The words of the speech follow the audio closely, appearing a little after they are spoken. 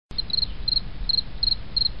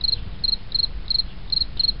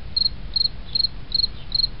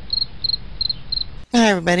Hi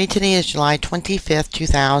everybody, today is July 25th,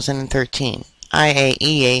 2013.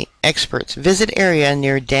 IAEA experts visit area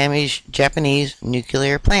near damaged Japanese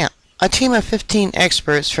nuclear plant. A team of 15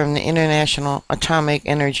 experts from the International Atomic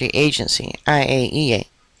Energy Agency, IAEA,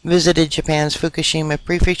 visited Japan's Fukushima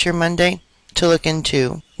prefecture Monday to look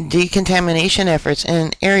into decontamination efforts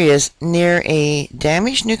in areas near a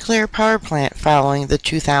damaged nuclear power plant following the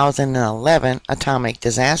 2011 atomic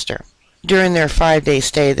disaster. During their 5-day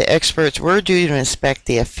stay, the experts were due to inspect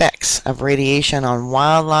the effects of radiation on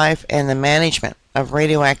wildlife and the management of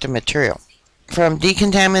radioactive material from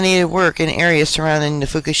decontaminated work in areas surrounding the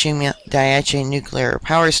Fukushima Daiichi nuclear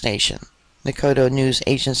power station, the Kodo News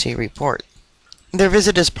Agency report. Their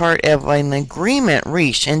visit is part of an agreement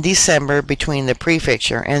reached in December between the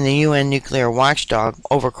prefecture and the UN nuclear watchdog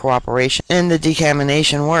over cooperation in the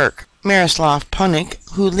decontamination work. Miroslav Punik,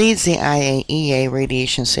 who leads the IAEA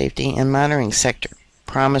Radiation Safety and Monitoring Sector,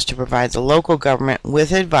 promised to provide the local government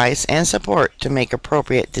with advice and support to make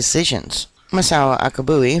appropriate decisions. Masao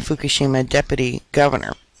Akabui, Fukushima Deputy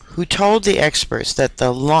Governor, who told the experts that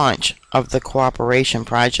the launch of the cooperation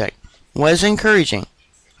project was encouraging,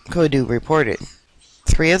 Kodo reported.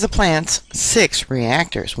 3 of the plant's 6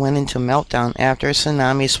 reactors went into meltdown after a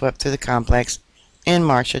tsunami swept through the complex in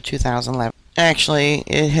March of 2011. Actually,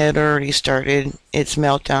 it had already started its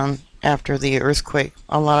meltdown after the earthquake.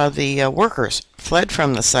 A lot of the workers fled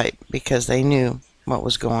from the site because they knew what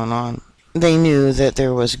was going on. They knew that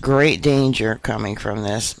there was great danger coming from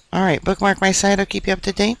this. Alright, bookmark my site. I'll keep you up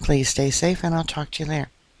to date. Please stay safe, and I'll talk to you later.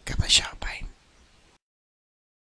 Goodbye, shop.